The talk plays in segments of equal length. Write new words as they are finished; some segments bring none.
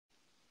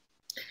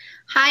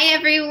Hi,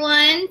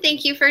 everyone.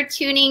 Thank you for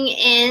tuning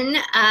in.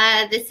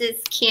 This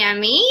is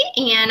Cami,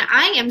 and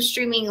I am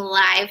streaming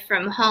live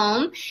from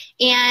home.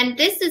 And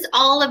this is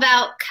all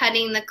about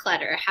cutting the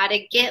clutter, how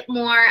to get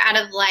more out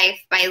of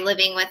life by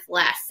living with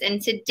less.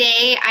 And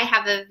today I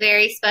have a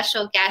very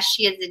special guest.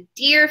 She is a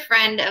dear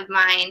friend of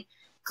mine,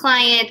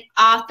 client,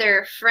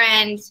 author,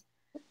 friend,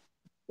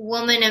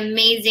 woman,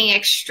 amazing,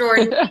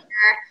 extraordinary.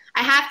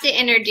 I have to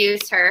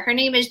introduce her. Her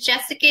name is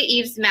Jessica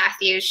Eaves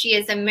Mathews. She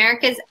is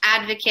America's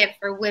advocate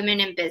for women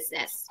in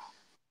business.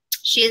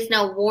 She is an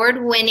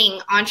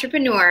award-winning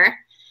entrepreneur,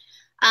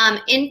 I'm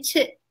going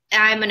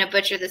to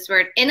butcher this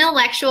word,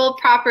 intellectual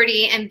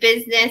property and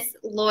business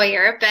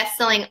lawyer,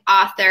 best-selling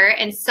author,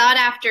 and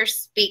sought-after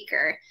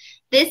speaker.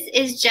 This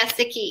is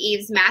Jessica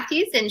Eaves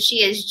Mathews, and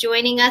she is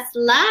joining us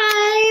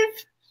live.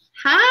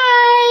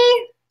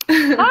 Hi.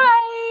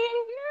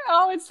 Hi.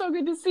 Oh, it's so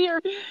good to see her.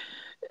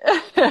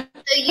 So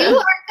you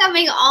are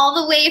coming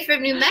all the way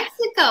from New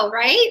Mexico,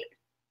 right?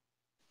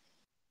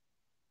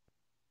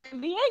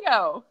 San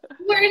Diego.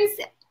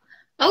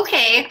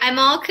 Okay, I'm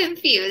all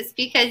confused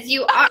because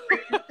you are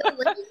still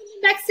living in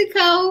New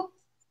Mexico.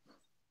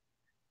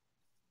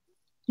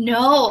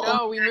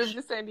 No, we moved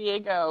to San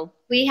Diego.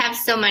 We have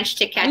so much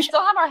to catch We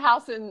still have our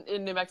house in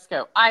New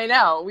Mexico. I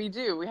know, we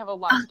do. We have a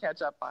lot to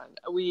catch up on.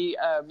 We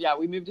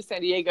moved to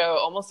San Diego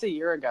almost a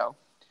year ago.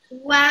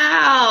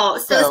 Wow.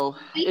 So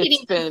we can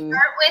it's been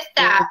start with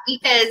that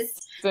because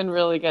it's been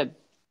really good.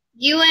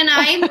 You and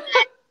I met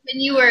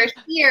when you were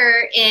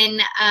here in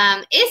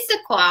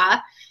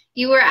Issaquah.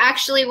 You were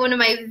actually one of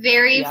my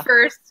very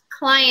first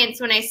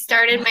clients when I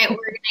started my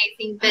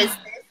organizing business.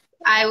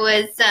 I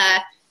was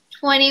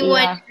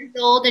 21 years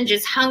old and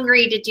just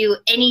hungry to do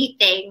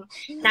anything.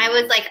 And I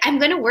was like, I'm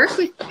going to work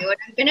with you and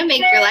I'm going to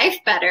make your life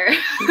better.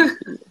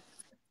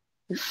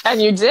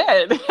 And you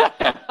did.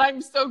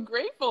 I'm so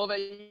grateful that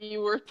you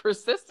were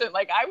persistent.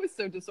 Like, I was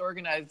so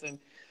disorganized and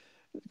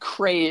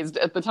crazed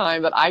at the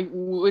time that I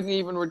wouldn't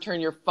even return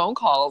your phone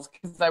calls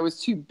because I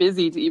was too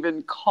busy to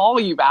even call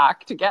you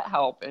back to get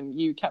help. And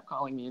you kept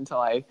calling me until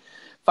I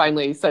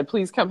finally said,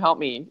 please come help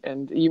me.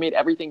 And you made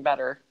everything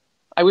better.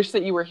 I wish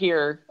that you were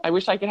here. I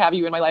wish I could have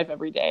you in my life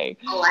every day.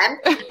 Oh, I'm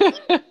in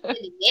San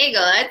Diego.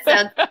 That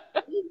sounds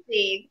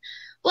amazing.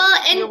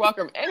 Well, and you're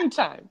welcome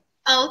anytime.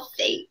 Oh,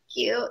 thank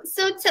you.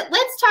 So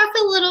let's talk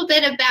a little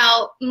bit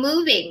about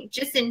moving,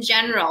 just in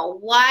general.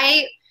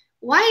 Why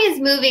is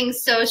moving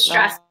so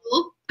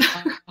stressful?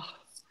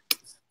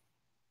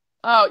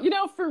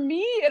 For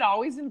me, it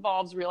always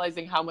involves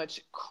realizing how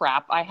much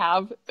crap I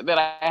have that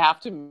I have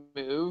to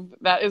move.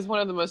 That is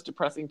one of the most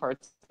depressing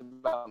parts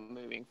about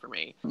moving for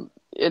me.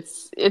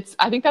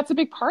 I think that's a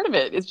big part of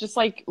it. It's just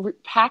like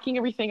packing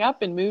everything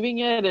up and moving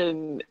it,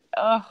 and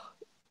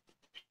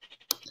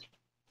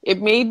it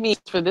made me,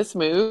 for this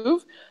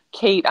move,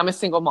 Kate, I'm a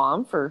single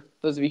mom for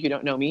those of you who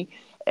don't know me.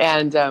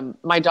 And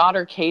my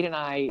daughter, Kate, and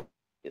I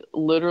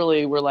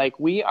literally were like,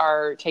 we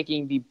are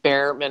taking the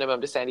bare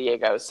minimum to San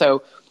Diego.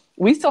 So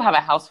we still have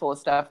a house full of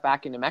stuff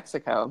back in New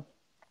Mexico.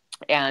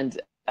 And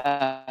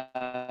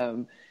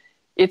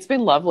it's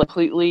been lovely.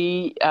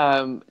 Completely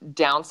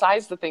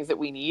downsize the things that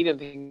we need and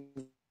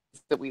things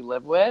that we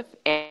live with.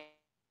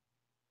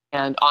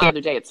 And on the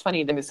other day, it's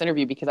funny in this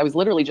interview because I was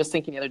literally just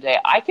thinking the other day,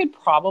 I could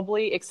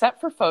probably, except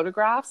for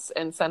photographs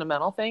and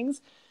sentimental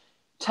things,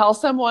 tell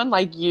someone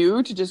like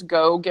you to just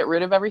go get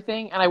rid of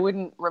everything and I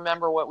wouldn't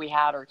remember what we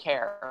had or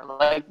care.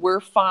 Like,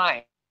 we're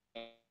fine.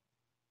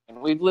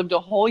 We've lived a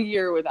whole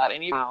year without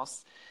any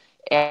house.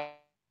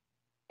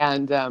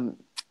 And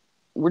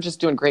we're just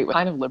doing great. It's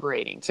kind of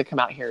liberating to come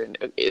out here. And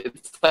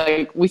it's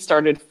like we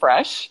started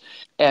fresh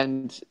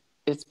and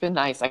it's been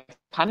nice. I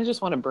kind of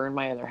just want to burn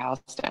my other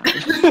house down.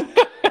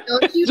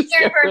 Don't you just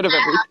dare get rid of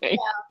burn everything.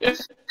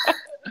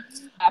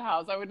 That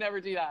house, I would never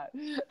do that.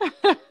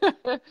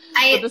 But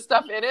the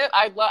stuff in it,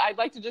 I'd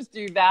like to just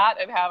do that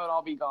and have it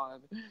all be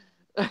gone.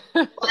 Well,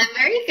 I'm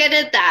very good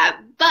at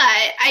that, but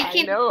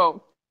I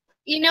know.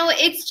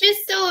 It's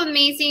just so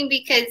amazing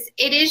because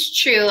it is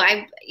true.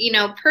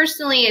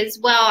 Personally as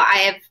well, I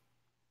have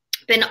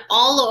been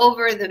all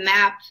over the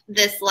map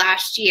this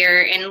last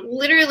year and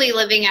literally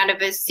living out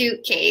of a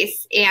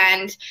suitcase.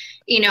 And,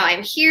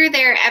 I'm here,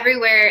 there,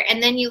 everywhere.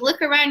 And then you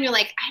look around, you're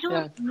like, I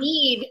don't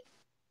need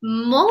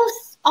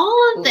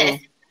all of this.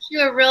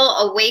 It's a real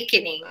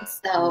awakening.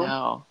 So,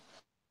 no.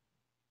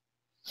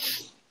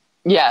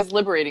 Yeah, it's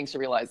liberating to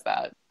realize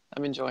that.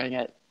 I'm enjoying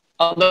it.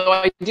 Although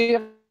I do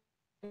have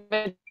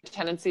a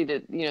tendency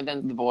to,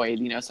 then the void,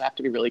 so I have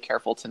to be really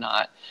careful to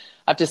not,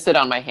 I have to sit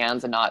on my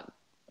hands and not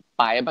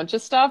buy a bunch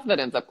of stuff that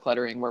ends up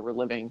cluttering where we're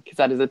living, because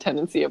that is a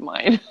tendency of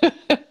mine.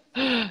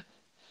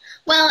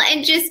 Well,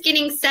 and just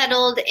getting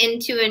settled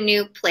into a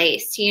new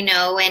place, and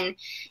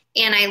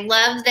I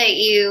love that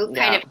you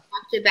kind of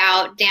talked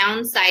about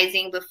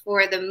downsizing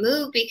before the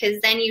move,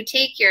 because then you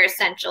take your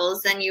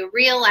essentials and you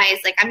realize,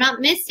 like, I'm not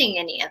missing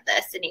any of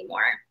this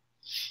anymore.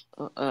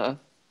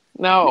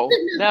 No.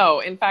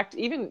 In fact,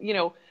 even,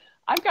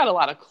 I've got a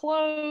lot of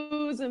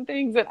clothes and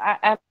things that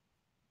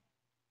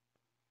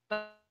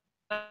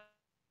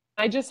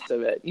I just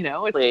have it,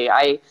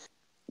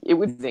 it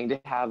would be amazing to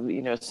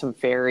have, some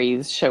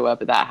fairies show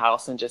up at that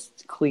house and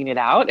just clean it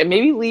out and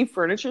maybe leave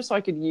furniture so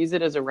I could use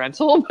it as a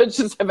rental, but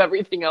just have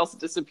everything else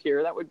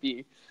disappear. That would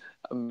be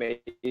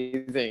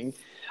amazing.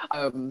 I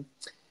don't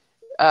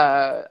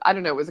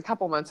know. It was a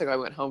couple months ago. I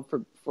went home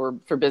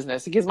for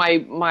business because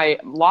my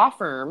law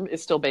firm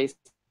is still based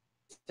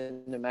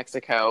in New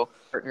Mexico.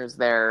 Partners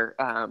there,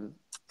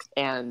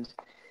 and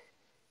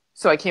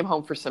so I came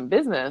home for some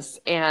business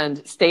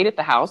and stayed at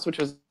the house, which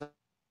was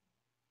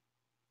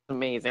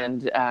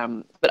amazing.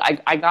 And but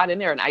I got in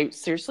there and I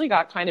seriously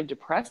got kind of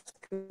depressed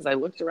because I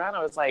looked around.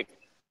 I was like,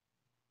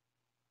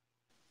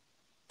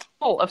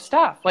 full of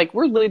stuff. Like,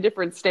 we're really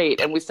different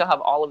state, and we still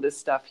have all of this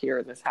stuff here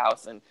in this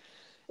house, and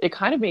it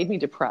kind of made me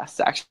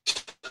depressed,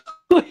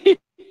 actually.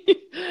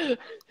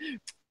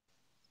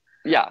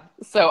 Yeah.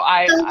 So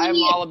I'm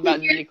all about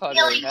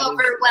decluttering.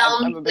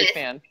 I'm a big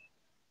fan.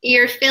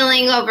 You're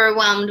feeling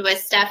overwhelmed with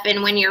stuff,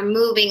 and when you're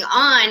moving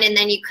on and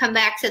then you come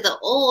back to the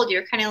old,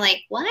 you're kind of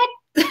like, what?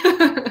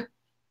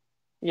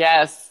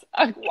 Yes.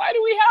 Why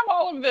do we have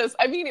all of this?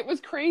 I mean, it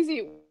was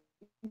crazy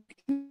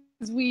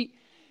because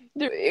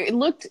it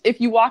looked,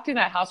 if you walked in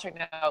that house right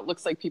now, it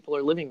looks like people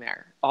are living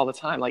there all the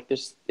time. Like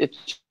there's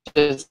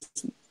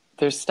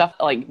stuff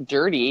like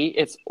dirty,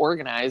 it's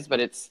organized, but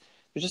there's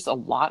just a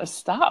lot of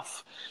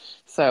stuff.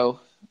 So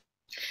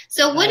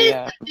what is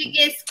the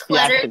biggest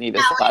clutter challenge?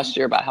 This last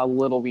year about how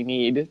little we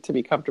need to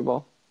be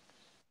comfortable.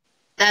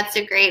 That's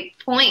a great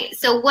point.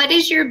 So what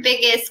is your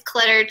biggest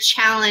clutter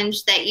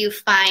challenge that you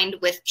find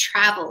with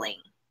traveling?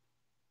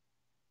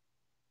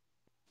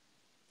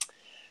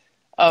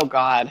 Oh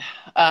God.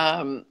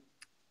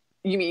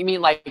 You mean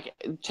like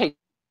taking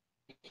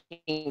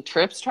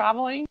trips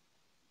traveling?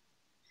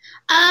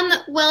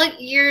 Well,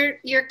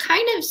 you're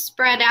kind of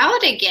spread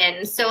out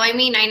again. So, I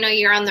mean, I know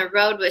you're on the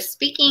road with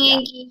speaking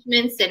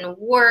engagements and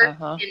work.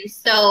 And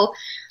so,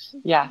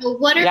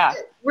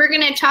 we're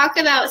going to talk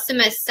about some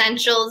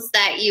essentials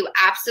that you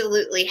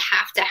absolutely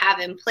have to have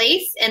in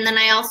place. And then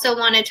I also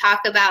want to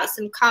talk about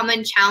some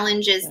common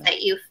challenges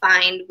that you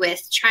find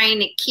with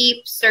trying to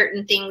keep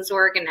certain things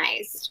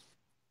organized.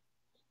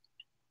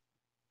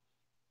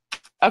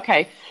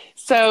 Okay.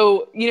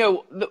 So,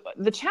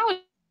 the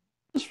challenge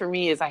for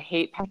me is I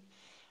hate packing.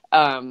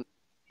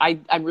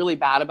 I'm really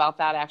bad about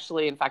that,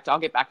 actually. In fact, I'll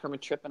get back from a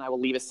trip and I will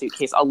leave a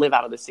suitcase. I'll live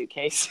out of the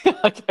suitcase.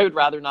 Like, I would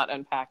rather not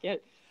unpack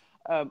it.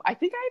 I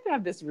think I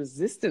have this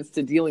resistance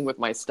to dealing with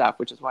my stuff,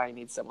 which is why I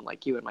need someone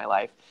like you in my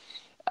life.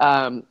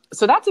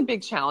 So that's a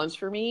big challenge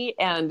for me.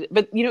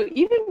 But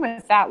even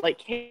with that, like,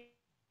 Kate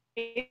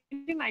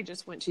and I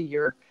just went to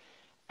Europe,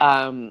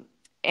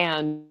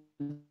 and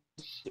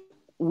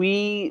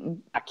we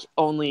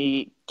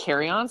only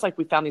carry-ons. Like,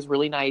 we found these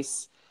really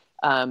nice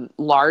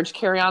large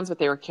carry-ons, but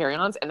they were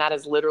carry-ons, and that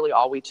is literally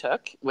all we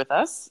took with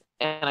us.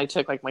 And I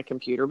took like my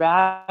computer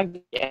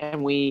bag,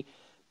 and we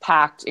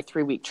packed a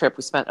 3-week trip.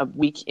 We spent a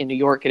week in New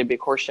York at a big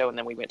horse show, and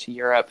then we went to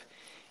Europe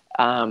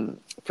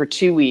for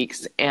 2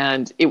 weeks.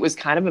 And it was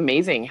kind of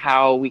amazing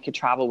how we could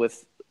travel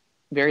with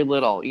very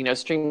little,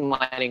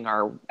 streamlining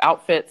our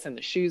outfits and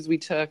the shoes we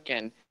took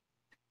and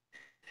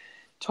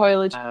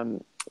toilet.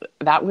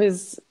 That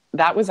was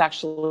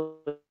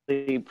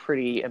actually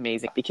pretty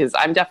amazing, because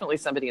I'm definitely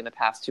somebody in the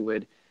past who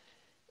would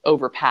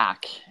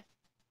overpack.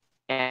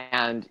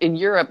 And in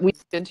Europe, we've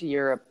been to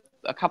Europe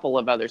a couple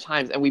of other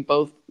times, and we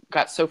both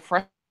got so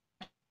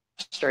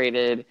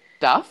frustrated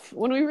stuff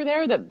when we were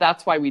there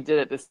that's why we did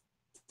it this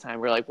time.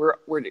 We're like,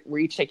 we're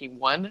each taking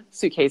one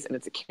suitcase, and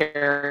it's a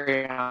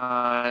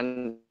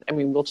carry-on. I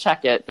mean, we'll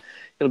check it.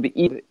 It'll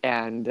be easy.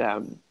 And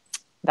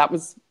that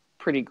was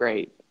pretty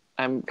great.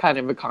 I'm kind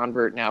of a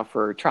convert now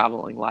for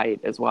traveling light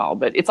as well,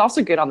 but it's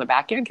also good on the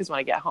back end, because when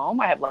I get home,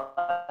 I have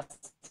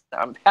less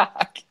to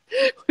unpack,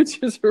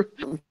 which is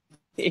really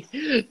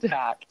to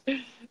pack.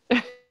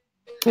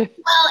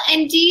 Well,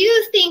 and do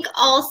you think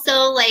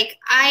also, like,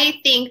 I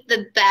think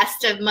the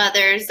best of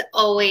mothers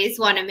always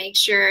want to make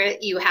sure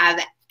you have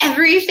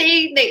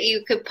everything that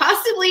you could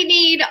possibly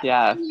need.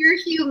 Yeah. You're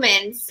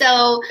human.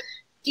 So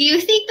do you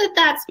think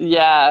that's...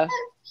 Yeah.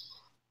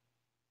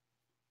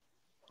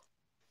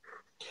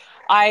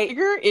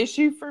 Bigger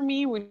issue for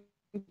me when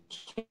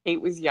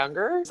Kate was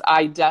younger,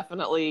 I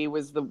definitely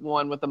was the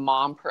one with the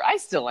mom purse. I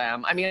still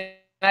am. I mean,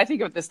 I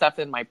think of the stuff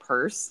in my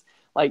purse,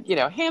 like,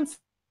 hand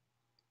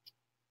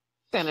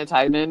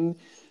sanitizer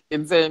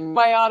and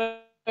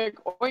biotic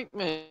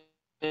ointment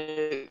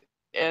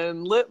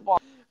and lip balm.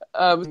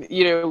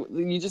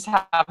 You just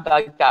have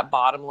like that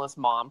bottomless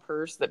mom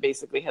purse that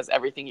basically has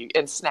everything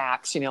and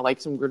snacks,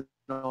 like some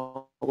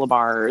granola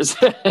bars,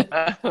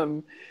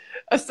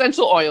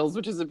 essential oils,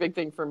 which is a big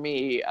thing for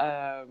me.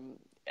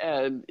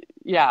 And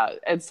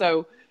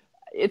so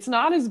it's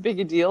not as big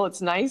a deal.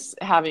 It's nice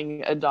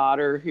having a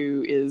daughter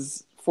who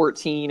is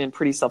 14 and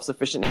pretty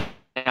self-sufficient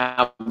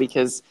now,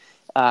 because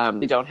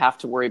they don't have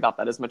to worry about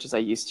that as much as I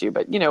used to.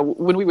 But,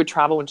 when we would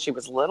travel when she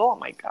was little, oh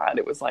my God,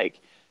 it was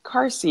like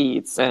car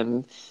seats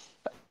and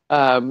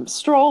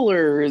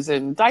strollers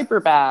and diaper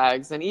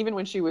bags. And even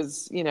when she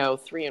was,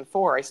 3 and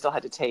 4, I still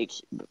had to take,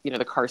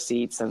 the car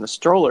seats and the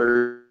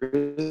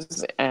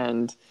strollers and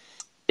And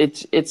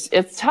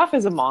it's tough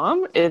as a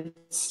mom.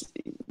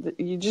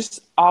 You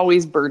just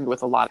always burdened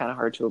with a lot, kind of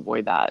hard to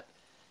avoid that,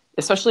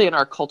 especially in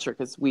our culture,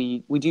 because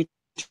we do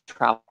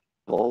travel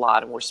a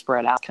lot and we're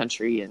spread out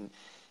country, and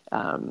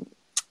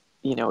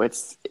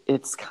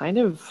it's kind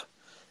of,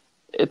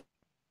 it's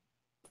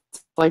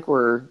like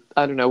we're,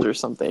 I don't know, or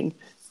something.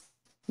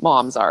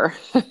 Moms are.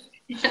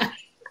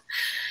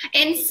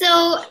 And so,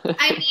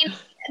 I mean,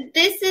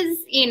 this is,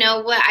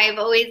 what I've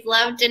always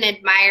loved and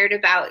admired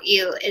about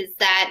you is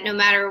that no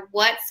matter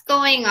what's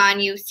going on,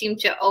 you seem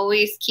to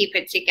always keep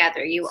it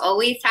together. You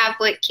always have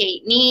what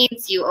Kate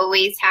needs. You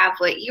always have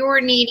what you're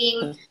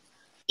needing,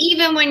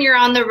 even when you're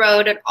on the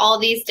road at all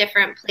these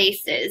different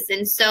places.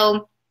 And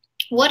so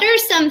what are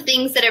some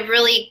things that have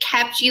really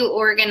kept you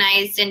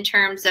organized in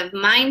terms of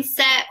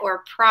mindset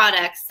or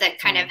products that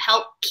kind of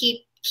help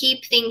keep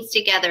things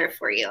together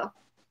for you?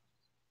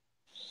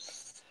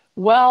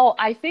 Well,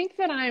 I think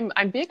that I'm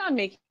big on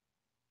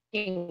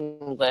making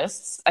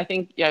lists. I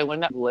think I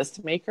learned that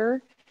list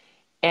maker,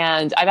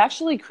 and I've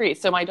actually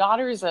created. So my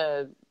daughter is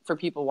for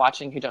people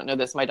watching who don't know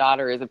this, my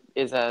daughter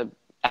is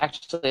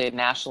actually a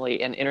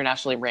nationally and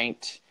internationally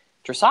ranked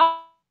dressage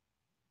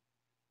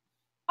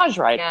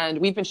rider, and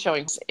we've been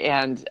showing.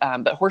 And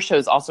but horse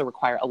shows also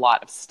require a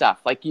lot of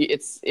stuff. Like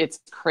it's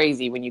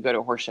crazy when you go to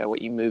a horse show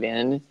what you move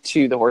in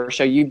to the horse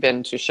show. You've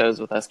been to shows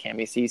with us,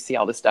 Cami, so you see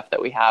all the stuff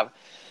that we have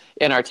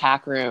in our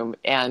tack room.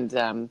 And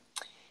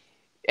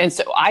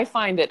so I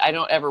find that I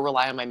don't ever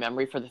rely on my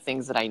memory for the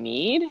things that I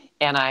need.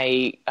 And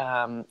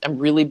I'm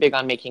really big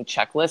on making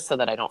checklists so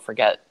that I don't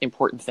forget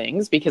important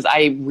things, because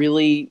I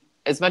really,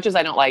 as much as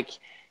I don't like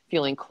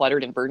feeling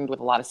cluttered and burdened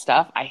with a lot of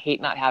stuff, I hate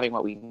not having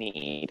what we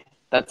need.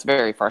 That's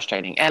very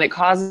frustrating. And it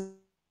causes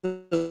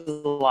a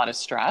lot of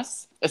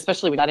stress,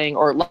 especially with setting,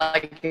 or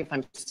like if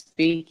I'm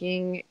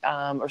speaking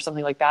or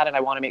something like that, and I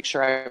want to make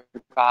sure I've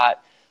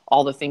got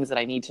all the things that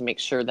I need to make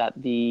sure that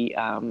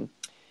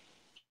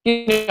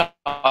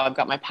I've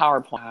got my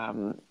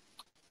PowerPoint,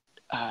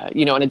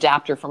 an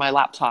adapter for my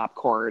laptop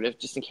cord,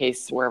 just in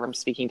case wherever I'm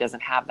speaking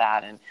doesn't have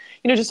that. And,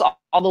 just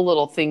all the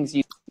little things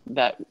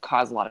that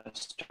cause a lot of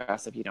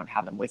stress if you don't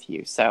have them with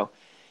you. So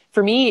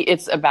for me,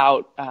 it's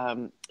about,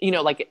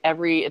 like at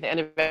the end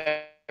of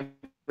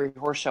every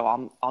horse show,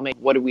 I'll make,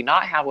 what do we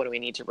not have? What do we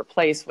need to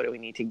replace? What do we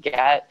need to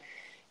get?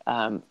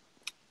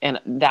 And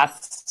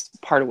that's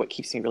part of what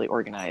keeps me really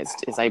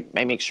organized, is I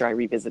make sure I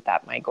revisit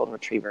that. My golden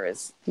retriever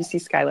is, you see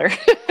Skylar?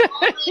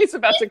 He's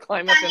about to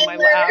climb up in my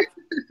lap.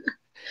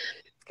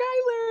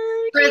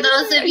 Skylar! For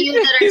those of you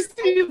that are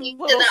listening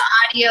to the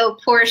audio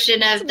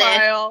portion of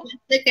this,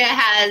 Jessica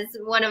has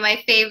one of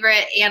my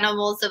favorite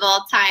animals of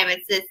all time.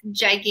 It's this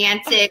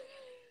gigantic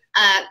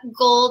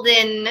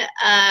golden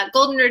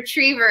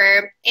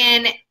retriever,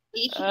 and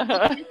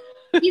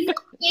he's a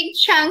big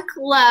chunk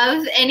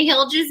love, and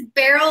he'll just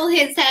barrel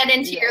his head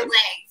into your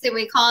legs, and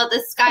we call it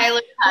the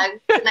Skylar hug.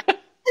 And I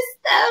miss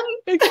them.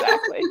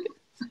 Exactly.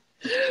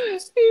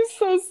 He's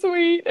so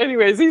sweet.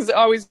 Anyways, he's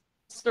always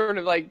sort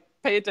of like,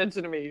 pay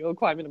attention to me. He'll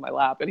climb into my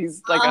lap, and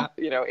he's like a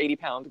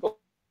 80-pound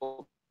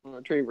golden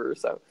retriever.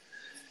 So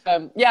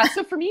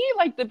so for me,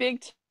 like the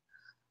big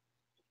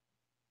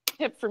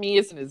tip for me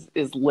is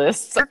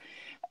lists,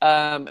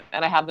 and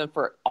I have them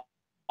for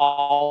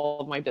all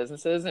of my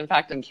businesses. In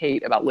fact, I'm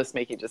Kate about list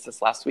making just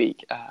this last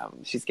week.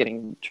 She's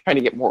trying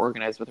to get more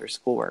organized with her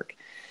schoolwork.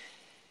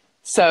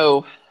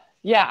 So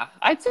yeah,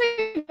 I'd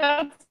say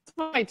that's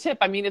my tip.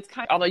 I mean, it's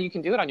although you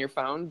can do it on your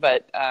phone,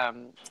 but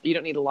you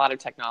don't need a lot of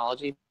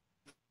technology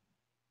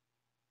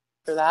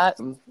for that.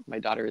 My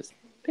daughter is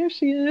there.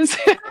 She is.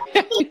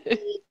 Hey,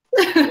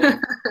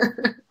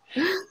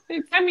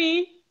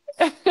 Demi.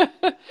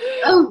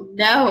 Oh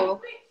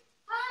no.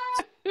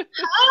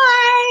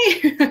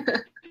 Hi.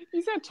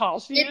 You see how tall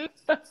she is?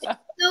 It's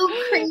so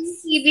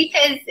crazy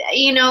because,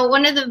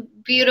 one of the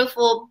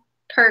beautiful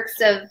perks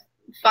of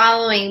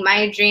following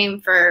my dream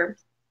for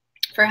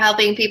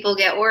helping people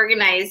get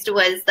organized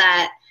was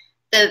that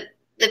the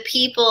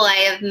people I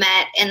have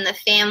met and the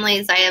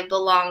families I have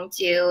belonged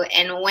to,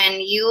 and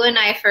when you and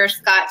I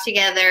first got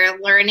together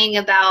learning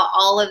about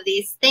all of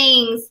these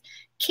things,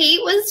 Kate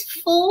was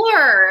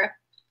 4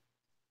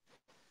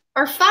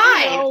 or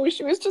 5. No,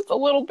 she was just a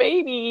little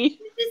baby.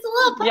 Just a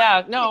little baby.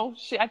 Yeah, no,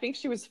 I think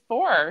she was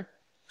 4.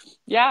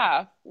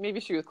 Yeah, maybe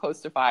she was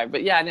close to 5,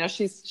 but yeah, no,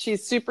 she's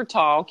super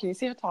tall. Can you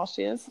see how tall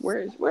she is?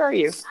 Where are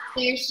you?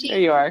 There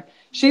you are.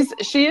 She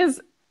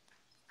is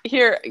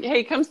here.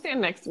 Hey, come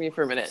stand next to me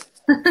for a minute.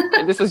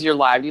 This is your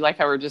live. Do you like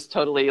how we're just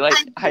totally like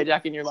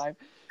hijacking your live?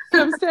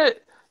 Come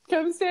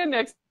stand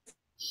next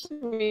to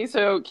me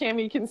so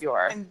Cami can see you.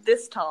 I'm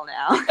this tall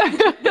now. Stop!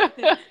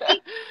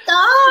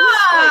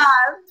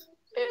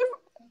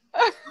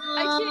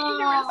 I can't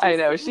hear her. I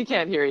know, she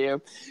can't hear you.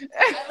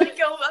 I like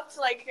go up to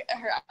like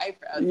her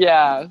eyebrows.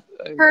 Yeah.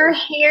 Her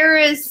hair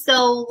is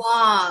so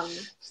long.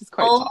 She's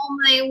quite tall. Oh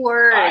my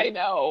word. I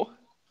know.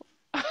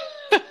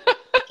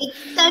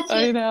 It's such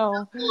a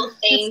cool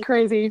thing. It's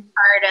crazy.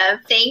 Part of.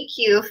 Thank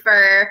you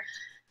for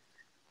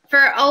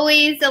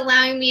always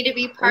allowing me to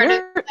be part of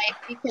your life,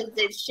 because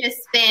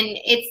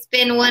it's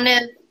been one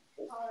of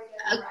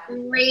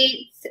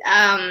great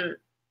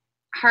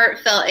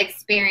heartfelt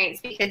experience,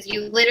 because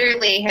you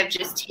literally have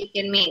just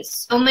taken me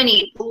so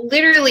many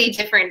literally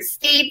different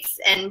states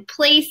and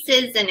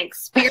places and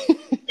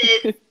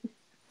experiences.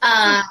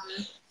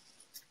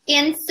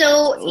 And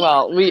so,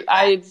 well,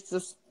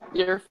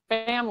 your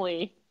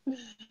family.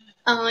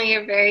 oh,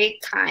 you're very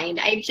kind.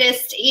 I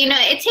just,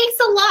 it takes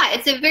a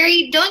lot.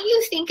 Don't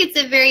you think it's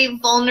a very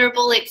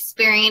vulnerable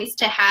experience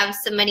to have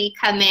somebody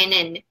come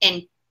in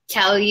and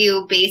tell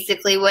you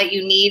basically what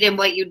you need and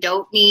what you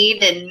don't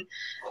need? And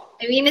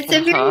I mean, it's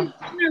a very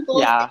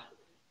vulnerable Yeah. thing.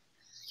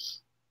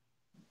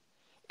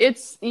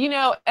 It's,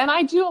 and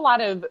I do a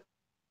lot of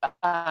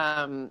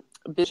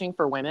bitching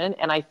for women.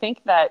 And I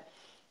think that,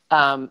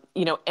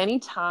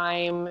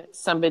 anytime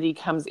somebody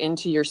comes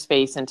into your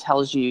space and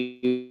tells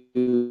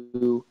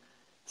you,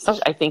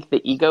 I think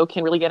the ego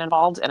can really get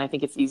involved. And I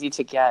think it's easy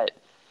to get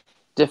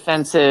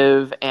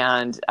defensive.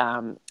 And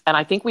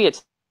I think we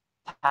attach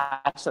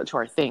that to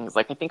our things.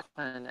 Like, I think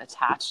we're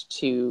attached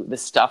to the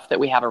stuff that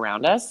we have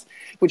around us,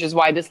 which is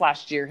why this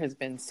last year has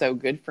been so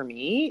good for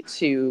me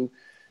to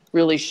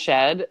really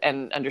shed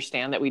and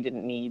understand that we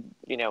didn't need,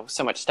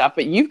 so much stuff.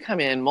 But you've come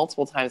in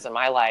multiple times in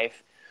my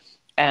life,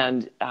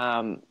 and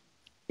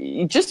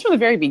just from the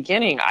very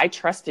beginning, I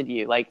trusted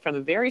you. Like, from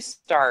the very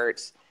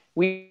start,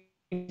 we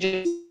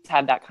just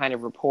had that kind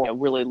of rapport,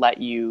 really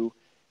let you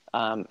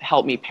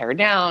help me pare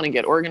down and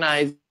get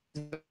organized.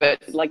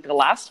 But like the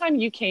last time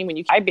you came,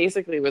 I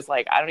basically was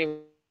like, I don't even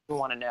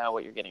want to know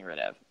what you're getting rid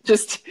of.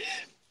 Just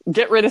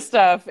get rid of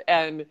stuff.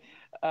 And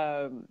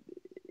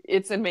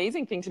it's an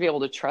amazing thing to be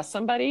able to trust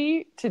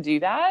somebody to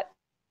do that.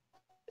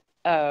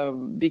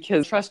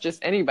 Because trust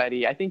just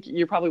anybody. I think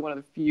you're probably one of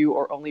the few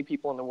or only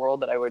people in the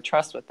world that I would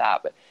trust with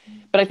that. But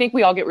I think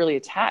we all get really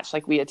attached.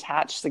 Like, we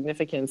attach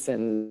significance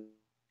and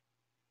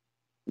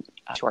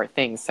to our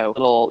things. So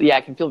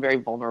it can feel very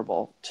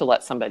vulnerable to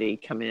let somebody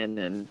come in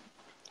and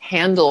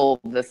handle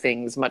the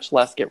things, much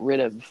less get rid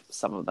of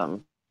some of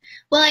them.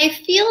 Well, I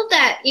feel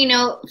that,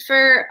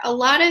 for a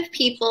lot of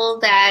people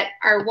that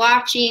are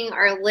watching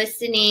or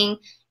listening,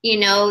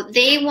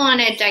 they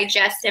want to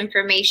digest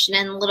information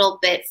in little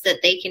bits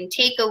that they can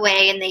take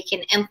away and they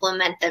can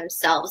implement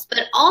themselves. But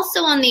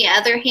also, on the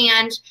other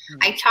hand,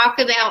 I talk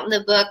about in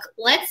the book,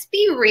 let's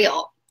be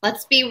real.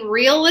 Let's be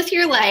real with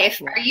your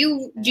life.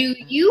 Do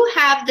you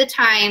have the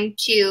time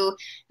to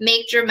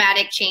make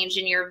dramatic change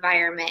in your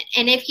environment?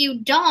 And if you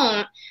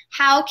don't,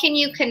 how can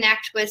you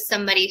connect with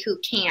somebody who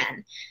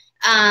can?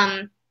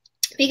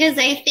 Because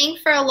I think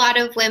for a lot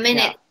of women,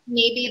 it's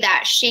maybe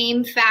that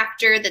shame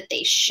factor that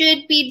they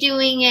should be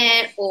doing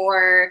it,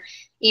 or,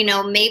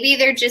 maybe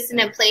they're just in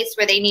a place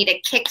where they need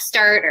a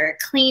kickstart or a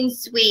clean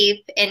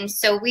sweep. And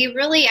so we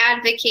really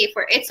advocate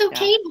for, it's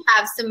okay to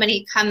have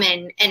somebody come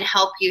in and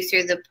help you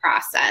through the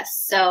process.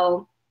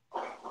 So,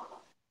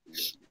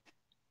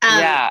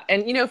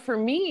 and for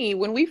me,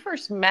 when we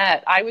first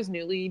met, I was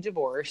newly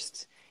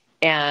divorced,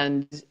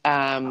 and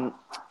I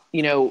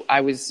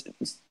was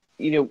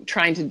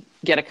trying to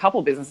get a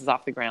couple businesses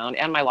off the ground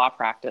and my law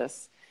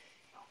practice.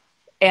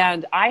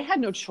 And I had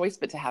no choice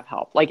but to have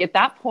help. Like, at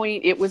that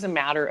point, it was a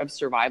matter of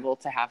survival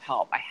to have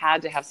help. I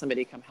had to have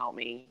somebody come help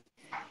me,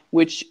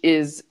 which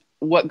is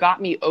what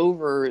got me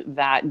over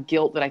that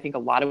guilt that I think a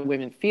lot of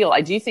women feel.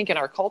 I do think in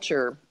our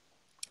culture,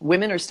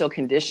 women are still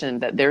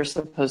conditioned that they're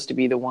supposed to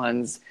be the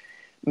ones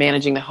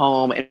managing the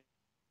home and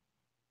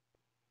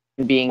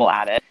being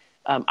at it.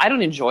 I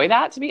don't enjoy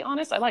that, to be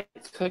honest. I like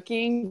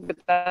cooking, but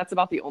that's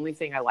about the only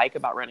thing I like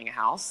about running a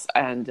house.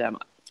 And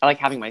I like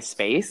having my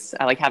space.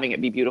 I like having it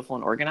be beautiful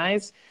and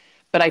organized.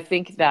 But I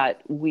think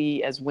that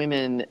we as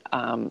women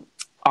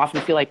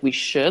often feel like we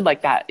should,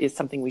 like that is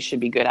something we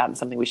should be good at and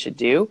something we should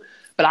do.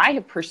 But I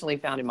have personally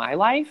found in my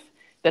life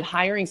that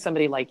hiring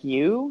somebody like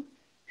you,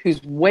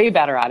 who's way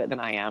better at it than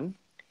I am,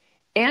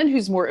 and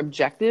who's more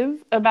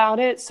objective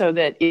about it, so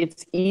that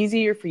it's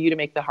easier for you to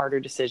make the harder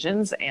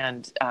decisions,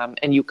 and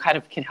you kind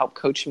of can help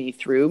coach me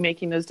through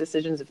making those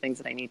decisions of things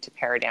that I need to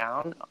pare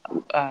down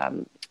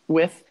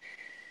with.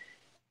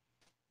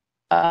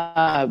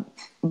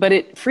 But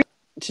it frees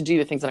me to do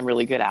the things that I'm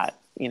really good at,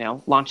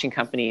 launching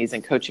companies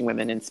and coaching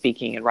women and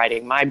speaking and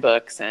writing my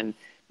books and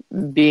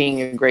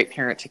being a great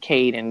parent to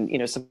Kate and,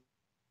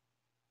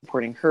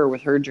 supporting her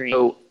with her dream.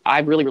 So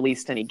I've really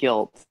released any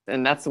guilt.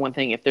 And that's the one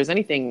thing, if there's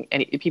anything,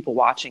 any people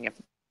watching, if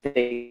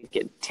they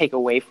take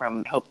away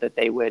from, hope that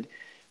they would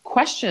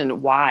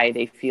question why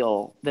they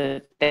feel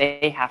that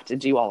they have to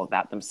do all of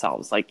that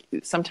themselves. Like,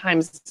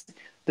 sometimes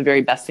the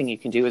very best thing you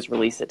can do is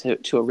release it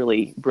to a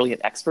really brilliant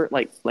expert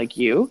like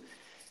you,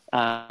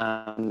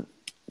 to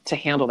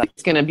handle that.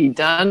 It's going to be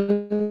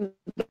done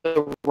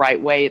the right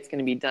way. It's going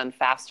to be done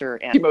faster,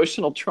 and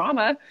emotional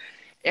trauma,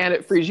 and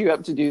it frees you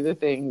up to do the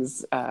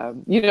things,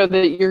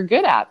 that you're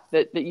good at,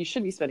 that you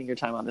should be spending your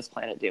time on this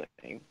planet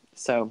doing.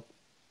 So,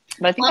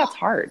 but I think that's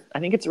hard. I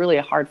think it's really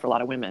hard for a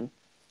lot of women.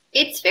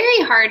 It's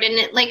very hard.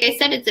 And like I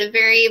said, it's a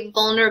very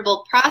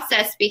vulnerable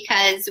process,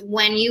 because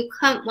when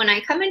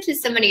I come into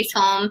somebody's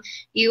home,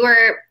 you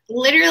are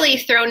literally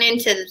thrown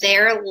into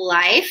their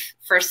life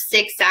for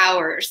 6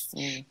 hours.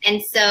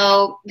 And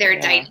so their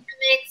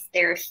dynamics,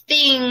 their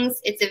things,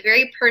 it's a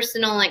very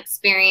personal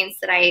experience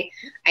that I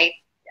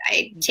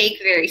take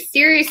very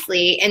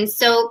seriously. And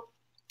so,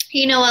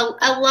 you know,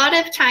 a lot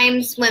of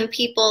times when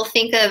people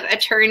think of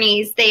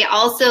attorneys, they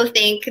also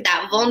think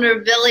that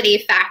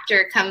vulnerability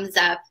factor comes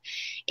up.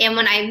 And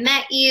when I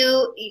met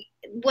you,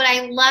 what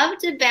I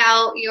loved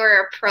about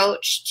your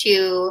approach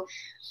to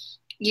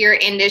your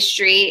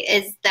industry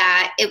is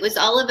that it was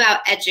all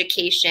about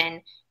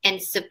education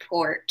and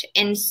support.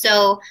 And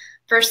so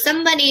for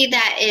somebody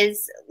that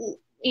is,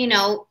 you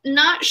know,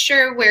 not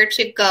sure where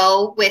to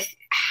go with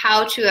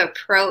how to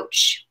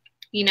approach,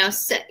 you know,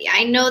 so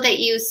I know that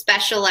you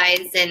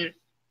specialize in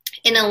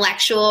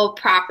intellectual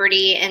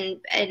property and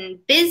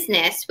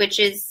business, which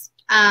is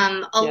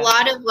a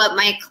lot of what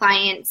my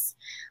clients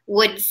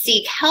would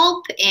seek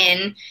help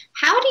in.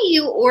 How do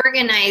you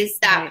organize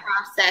that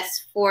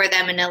process for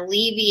them and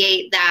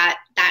alleviate that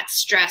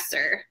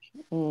stressor?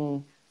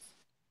 You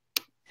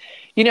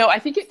know, I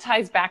think it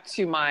ties back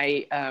to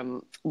my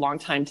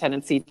longtime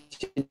tendency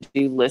to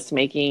do list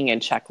making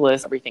and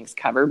checklists. Everything's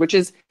covered, which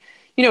is,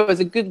 you know, as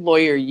a good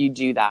lawyer, you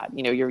do that.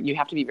 You know, you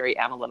have to be very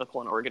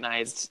analytical and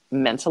organized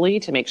mentally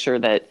to make sure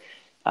that,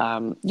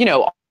 you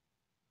know,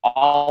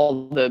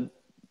 all the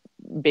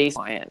base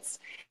clients.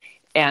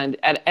 And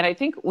I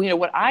think, you know,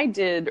 what I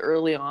did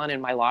early on in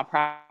my law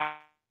practice,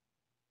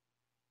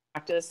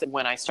 and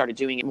when I started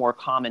doing it more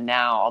common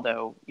now,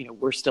 although, you know,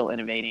 we're still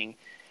innovating,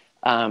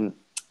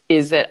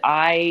 is that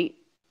I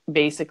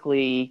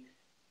basically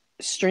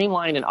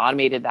streamlined and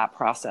automated that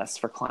process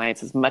for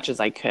clients as much as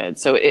I could.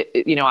 So,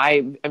 you know,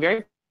 I'm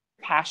very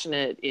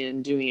passionate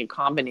in doing a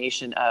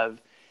combination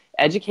of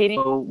educating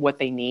what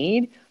they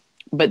need,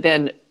 but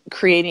then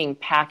creating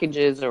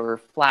packages or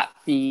flat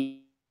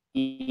fee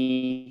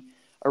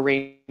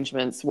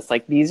arrangements. It's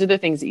like, these are the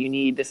things that you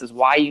need. This is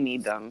why you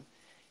need them.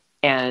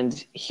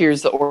 And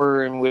here's the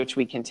order in which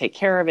we can take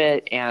care of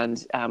it.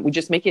 And we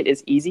just make it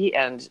as easy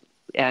and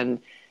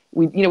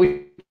we, you know,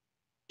 we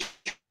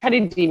try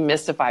to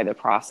demystify the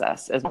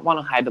process, as I don't want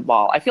to hide the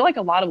ball. I feel like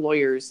a lot of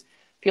lawyers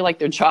feel like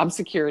their job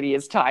security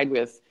is tied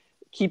with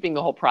keeping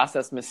the whole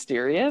process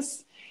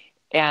mysterious.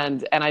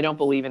 And I don't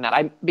believe in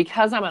that.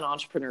 Because I'm an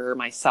entrepreneur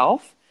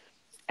myself,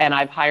 and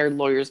I've hired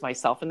lawyers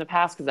myself in the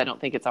past, because I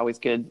don't think it's always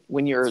good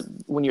when you're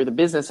the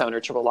business owner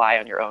to rely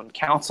on your own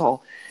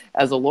counsel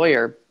as a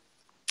lawyer.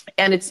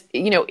 And it's,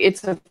 you know,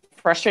 it's a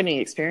frustrating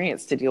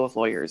experience to deal with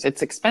lawyers.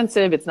 It's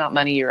expensive. It's not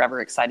money you're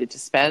ever excited to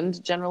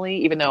spend generally,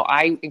 even though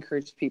I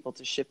encourage people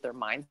to shift their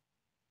mindset.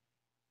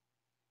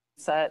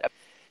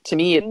 To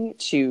me,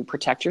 to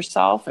protect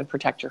yourself and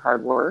protect your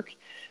hard work.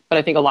 But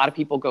I think a lot of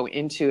people go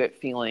into it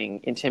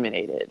feeling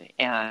intimidated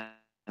and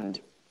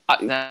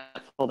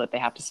resentful that they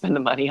have to spend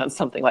the money on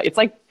something like, it's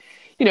like,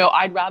 you know,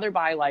 I'd rather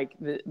buy like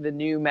the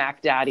new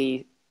Mac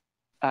Daddy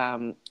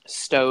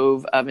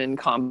stove oven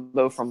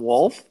combo from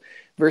Wolf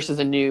versus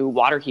a new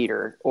water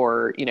heater,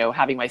 or, you know,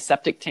 having my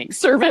septic tank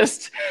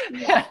serviced.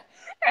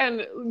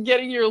 And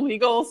getting your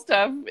legal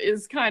stuff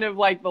is kind of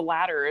like the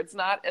latter. It's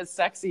not as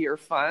sexy or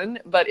fun,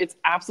 but it's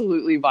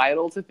absolutely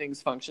vital to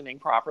things functioning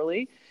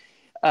properly.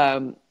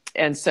 And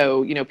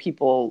so, you know,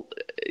 people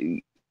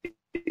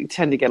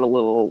tend to get a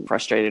little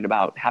frustrated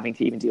about having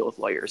to even deal with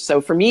lawyers.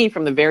 So for me,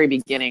 from the very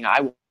beginning,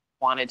 I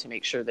wanted to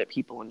make sure that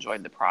people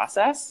enjoyed the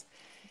process,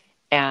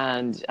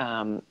 and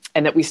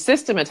that we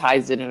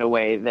systematized it in a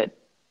way that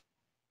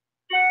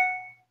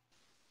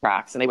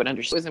tracks, and they would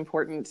understand it was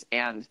important,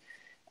 and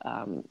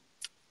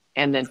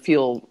then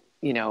feel,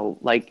 you know,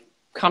 like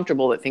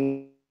comfortable that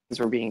things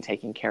were being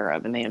taken care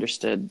of, and they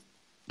understood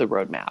the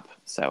roadmap.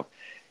 So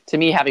to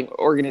me, having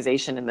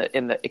organization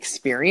in the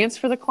experience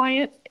for the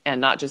client,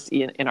 and not just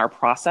in our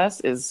process,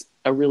 is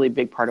a really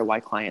big part of why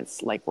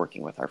clients like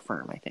working with our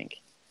firm, I think.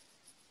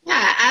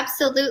 Yeah,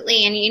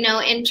 absolutely. And, you know,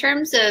 in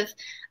terms of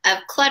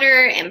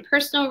clutter and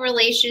personal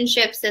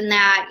relationships and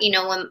that, you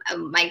know, when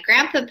my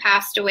grandpa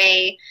passed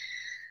away,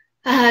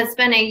 it's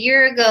been a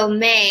year ago,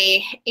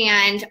 May,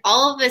 and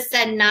all of a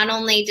sudden, not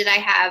only did I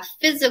have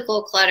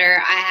physical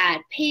clutter, I had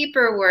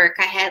paperwork,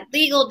 I had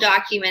legal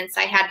documents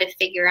I had to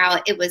figure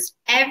out. It was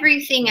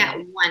everything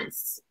at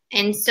once.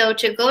 And so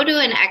to go to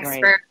an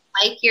expert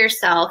like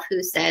yourself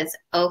who says,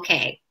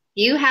 okay,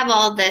 you have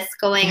all this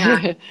going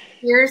on,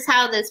 here's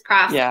how this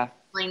process is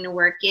going to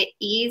work, it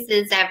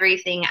eases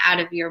everything out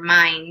of your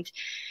mind.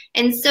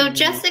 And so,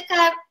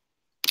 Jessica,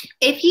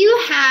 if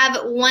you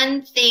have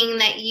one thing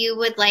that you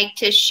would like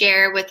to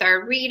share with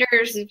our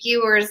readers,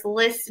 viewers,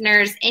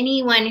 listeners,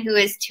 anyone who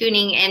is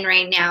tuning in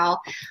right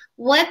now,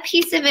 what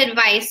piece of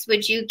advice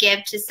would you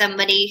give to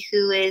somebody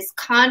who is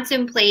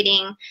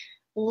contemplating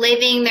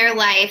living their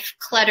life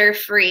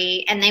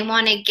clutter-free and they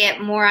want to get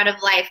more out of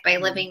life by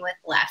living with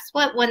less?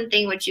 What one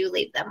thing would you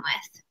leave them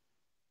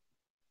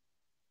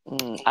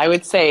with? I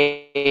would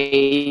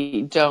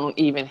say don't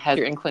even have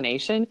your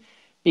inclination,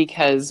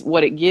 because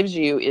what it gives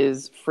you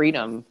is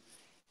freedom.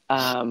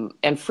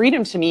 And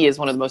freedom to me is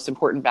one of the most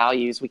important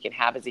values we can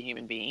have as a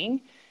human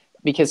being,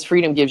 because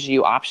freedom gives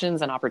you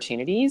options and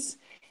opportunities.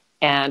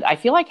 And I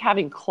feel like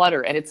having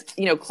clutter, and it's,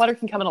 you know, clutter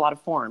can come in a lot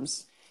of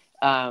forms,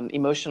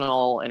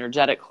 emotional,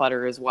 energetic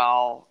clutter as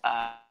well.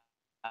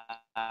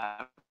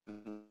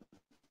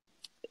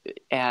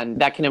 And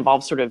that can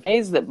involve sort of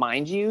ways that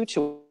bind you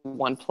to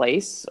one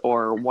place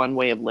or one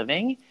way of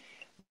living.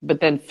 But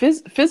then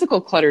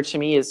physical clutter to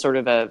me is sort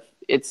of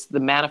it's the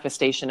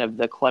manifestation of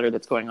the clutter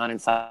that's going on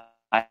inside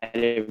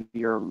of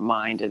your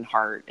mind and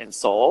heart and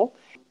soul.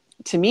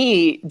 To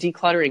me,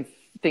 decluttering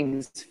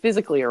things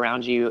physically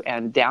around you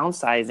and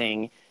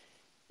downsizing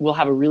will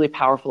have a really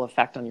powerful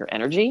effect on your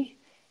energy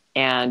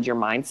and your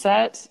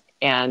mindset.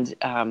 And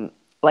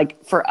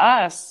like for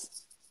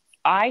us,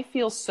 I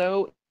feel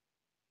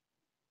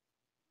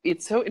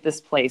it's so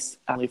this place,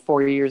 only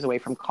 4 years away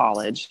from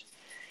college.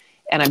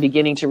 And I'm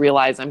beginning to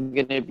realize I'm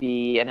going to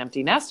be an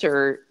empty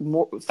nester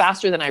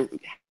faster than I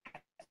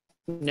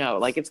know.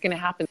 Like it's going to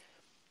happen.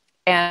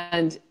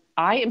 And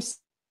I am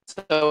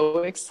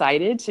so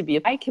excited to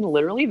be, I can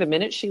literally, the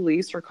minute she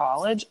leaves for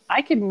college,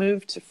 I could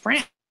move to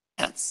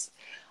France.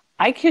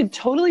 I could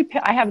totally,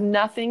 I have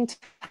nothing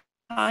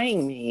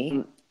tying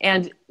me.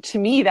 And to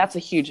me, that's a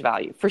huge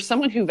value. For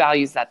someone who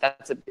values that,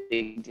 that's a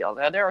big deal.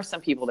 Now, there are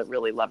some people that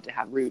really love to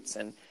have roots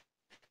and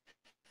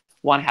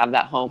want to have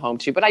that home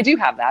too. But I do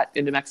have that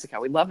in New Mexico.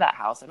 We love that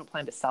house. I don't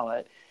plan to sell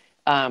it.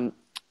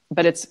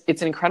 But it's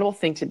an incredible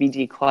thing to be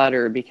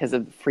decluttered because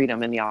of the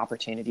freedom and the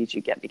opportunities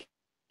you get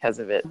because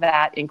of it.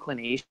 That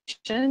inclination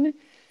to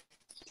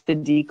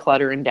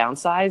declutter and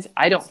downsize,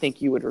 I don't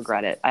think you would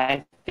regret it.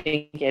 I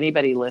think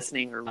anybody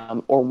listening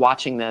or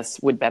watching this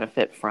would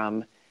benefit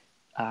from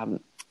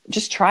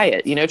just try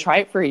it. You know, try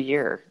it for a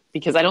year,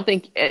 because I don't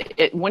think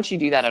once you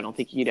do that, I don't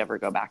think you'd ever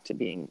go back to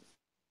being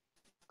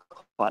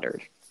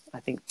cluttered. I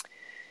think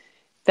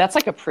that's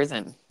like a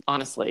prison,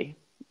 honestly.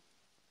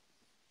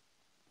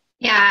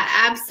 Yeah,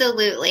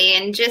 absolutely.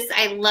 And just,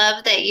 I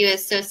love that you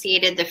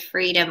associated the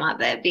freedom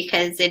of it,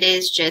 because it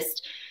is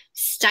just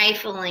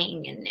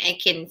stifling and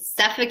it can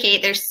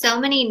suffocate. There's so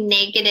many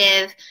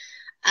negative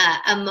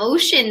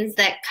emotions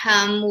that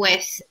come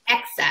with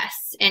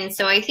excess. And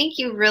so I think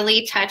you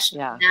really touched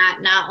on that,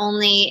 not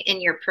only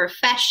in your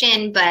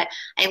profession, but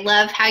I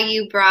love how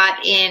you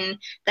brought in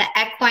the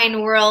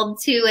equine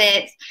world to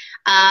it.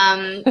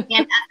 And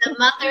as a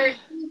mother,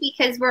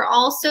 because we're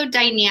all so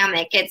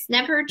dynamic, it's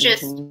never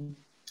just,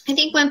 I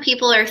think when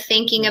people are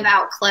thinking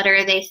about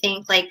clutter, they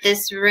think like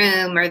this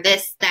room or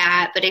this,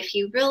 that. But if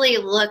you really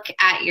look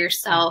at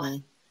yourself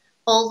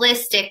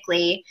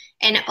holistically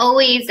and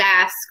always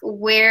ask,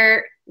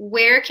 where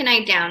can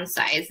I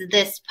downsize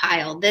this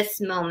pile,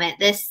 this moment,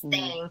 this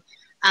thing?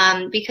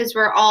 Because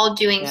we're all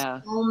doing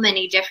so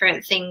many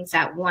different things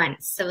at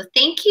once. So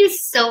thank you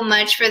so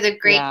much for the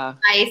great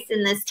advice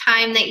and this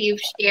time that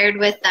you've shared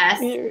with us.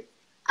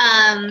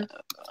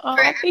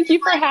 Thank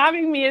you for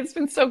having me. It's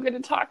been so good to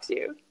talk to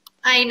you.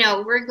 I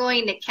know. We're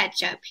going to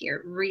catch up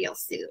here real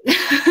soon.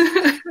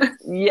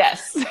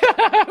 Yes.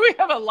 We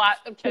have a lot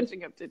of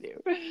catching up to do.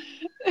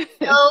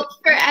 So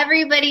for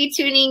everybody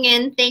tuning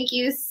in, thank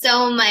you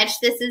so much.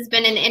 This has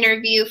been an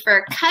interview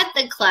for Cut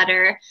the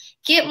Clutter.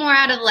 Get more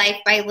out of life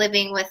by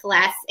living with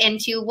less. And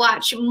to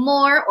watch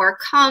more or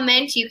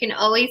comment, you can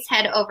always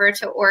head over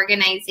to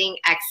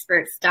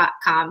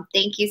organizingexperts.com.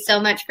 Thank you so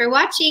much for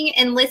watching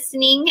and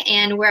listening.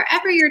 And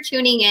wherever you're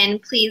tuning in,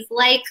 please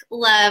like,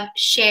 love,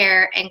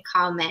 share, and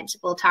comment.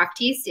 We'll talk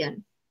to you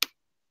soon.